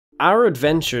Our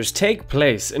adventures take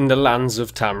place in the lands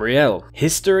of Tamriel.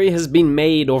 History has been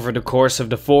made over the course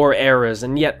of the 4 eras,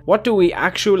 and yet what do we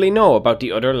actually know about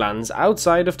the other lands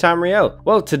outside of Tamriel?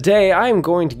 Well, today I am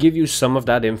going to give you some of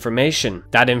that information.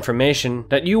 That information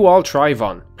that you all thrive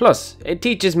on. Plus, it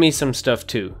teaches me some stuff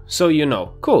too, so you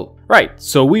know. Cool. Right,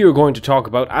 so we are going to talk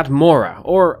about Atmora,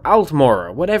 or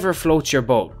Atmora, whatever floats your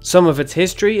boat. Some of its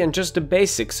history and just the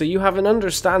basics so you have an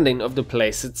understanding of the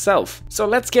place itself. So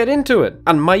let's get into it.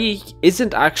 And Maik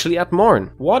isn't actually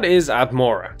Atmoran. What is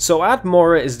Atmora? So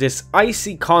Atmora is this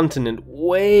icy continent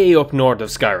way up north of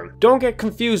Skyrim. Don't get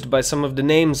confused by some of the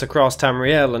names across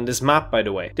Tamriel on this map, by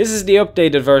the way. This is the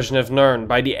updated version of Nirn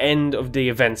by the end of the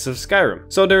events of Skyrim.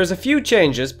 So there's a few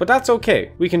changes, but that's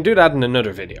okay. We can do that in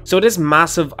another video. So this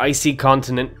massive icy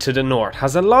continent to the north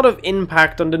has a lot of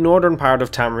impact on the northern part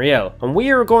of Tamriel, and we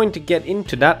are going to get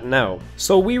into that now.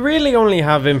 So we really only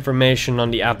have information on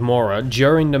the Atmora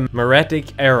during the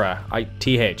Meretic era,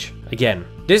 again.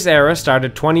 This era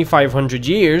started 2500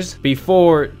 years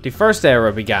before the first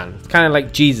era began. It's kind of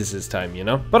like Jesus' time, you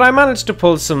know? But I managed to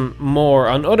pull some more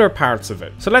on other parts of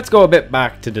it. So let's go a bit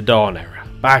back to the Dawn era.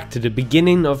 Back to the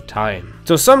beginning of time.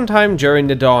 So sometime during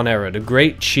the Dawn era, the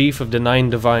great chief of the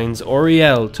 9 divines,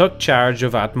 Uriel, took charge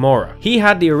of Atmora. He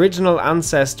had the original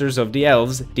ancestors of the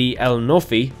elves, the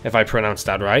Elnofi, if I pronounced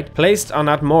that right, placed on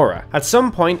Atmora. At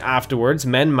some point afterwards,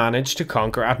 men managed to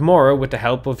conquer Atmora with the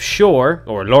help of Shor,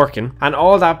 or Lorcan, and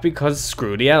all that because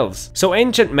screw the elves. So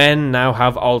ancient men now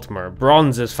have Altmer,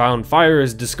 bronze is found, fire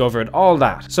is discovered, all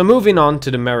that. So moving on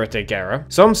to the Meretic era,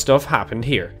 some stuff happened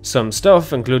here. Some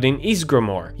stuff including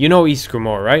Ysgramor. You know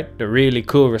Ysgramor, right? The really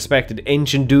cool respected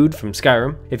ancient dude from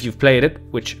Skyrim, if you've played it,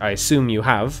 which I assume you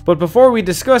have. But before we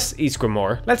discuss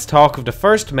Ysgramor, let's talk of the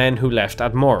first men who left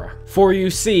Atmora. For you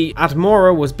see,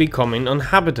 Atmora was becoming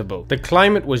uninhabitable. The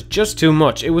climate was just too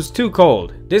much, it was too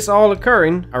cold. This all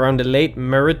occurring around the late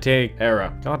Meretic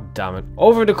era. God damn it.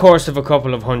 Over the course of a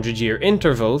couple of 100-year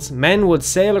intervals, men would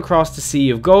sail across the Sea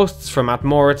of Ghosts from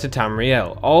Atmora to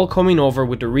Tamriel, all coming over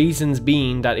with the reasons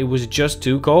being that it was just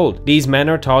too cold. These men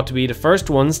are thought to be the first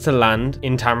ones to land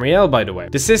in Tamriel, by the way.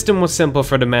 The system was simple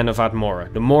for the men of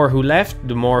Atmora. The more who left,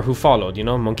 the more who followed, you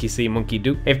know, monkey see, monkey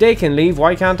do. If they can leave,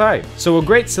 why can't I? So a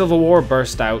great civil war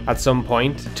burst out at some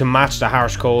point to match the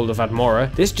harsh cold of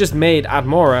Atmora. This just made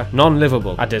Atmora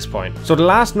non-livable at this point. So the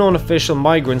last known official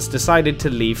migrants decided to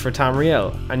leave for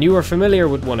Tamriel, and you are familiar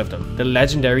with one of them, the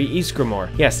legendary Ysgramor.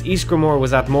 Yes, Ysgramor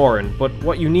was Atmoran, but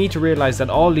what you need to realize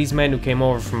that all these men who came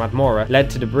over from Atmora led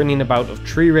to the bringing about of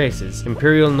 3 races,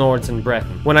 Imperial Nords and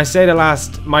Breton. When I say the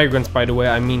last migrants, by the way,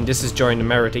 I mean this is during the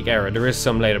Meretic era. There is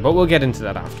some later, but we'll get into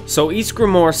that after. So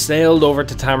Ysgramor sailed over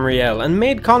to Tamriel and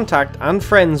made contact and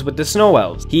friends with the Snow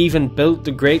Elves. He even built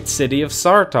the great city of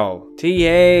Sartol.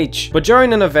 But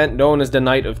during an event known as the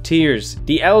Night of Tears,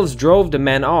 the elves drove the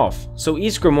men off, so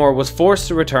Ysgramor was forced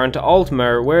to return to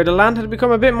Altmer, where the land had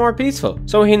become a bit more peaceful.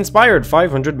 So he inspired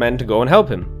 500 men to go and help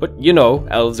him. But you know,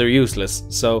 elves are useless,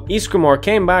 so Ysgramor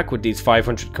came back with these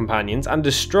 500 companions and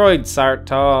destroyed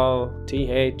Sartol,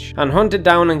 and hunted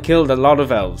down and killed a lot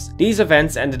of elves. These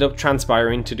events ended up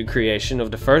transpiring to the creation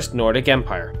of the First Nordic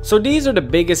Empire. So these are the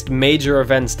biggest major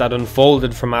events that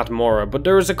unfolded from Atmora, but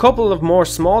there was a couple of more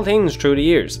small things through the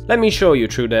years. Let me show you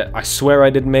through the I swear I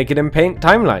didn't make it in paint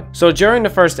timeline. So during the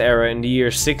first era in the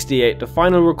year 68, the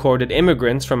final recorded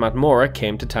immigrants from Atmora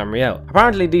came to Tamriel.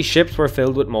 Apparently these ships were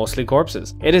filled with mostly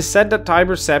corpses. It is said that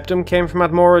Tiber Septim came from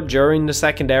Atmora during the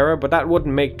second era, but that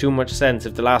wouldn't make too much sense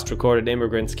if the last recorded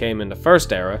immigrants came in the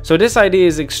first era. So this idea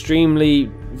is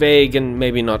extremely vague and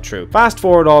maybe not true. Fast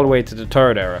forward all the way to the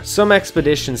third era. Some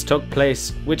expeditions took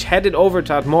place which headed over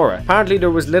to Atmora. Apparently there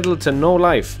was little to no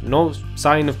life, no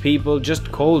sign of people, just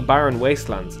cold barren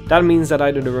wastelands. That means that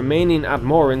either the remaining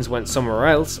Atmorans went somewhere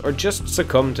else or just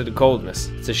succumbed to the coldness.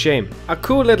 It's a shame. A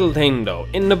cool little thing though,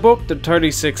 in the book The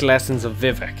 36 Lessons of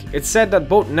Vivek, it said that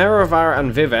both Nerevar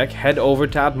and Vivek head over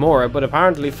to Atmora but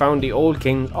apparently found the old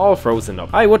kings all frozen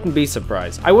up. I wouldn't be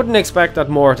surprised. I wouldn't expect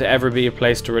Atmora to ever be a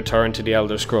place to return to the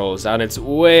Elder Scrolls, and it's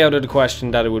way out of the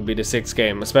question that it would be the 6th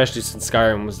game, especially since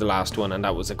Skyrim was the last one and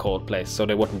that was a cold place, so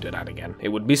they wouldn't do that again. It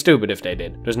would be stupid if they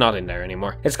did. There's nothing there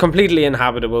anymore. It's completely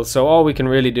inhabitable, so all we can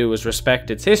really do is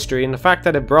respect its history and the fact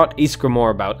that it brought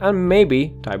Ysgramor about, and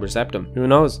maybe Tiber Septim. Who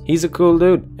knows? He's a cool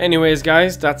dude. Anyways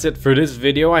guys, that's it for this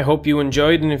video. I hope you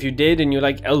enjoyed, and if you did and you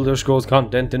like Elder Scrolls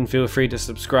content, then feel free to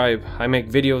subscribe. I make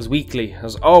videos weekly.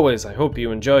 As always, I hope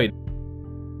you enjoyed.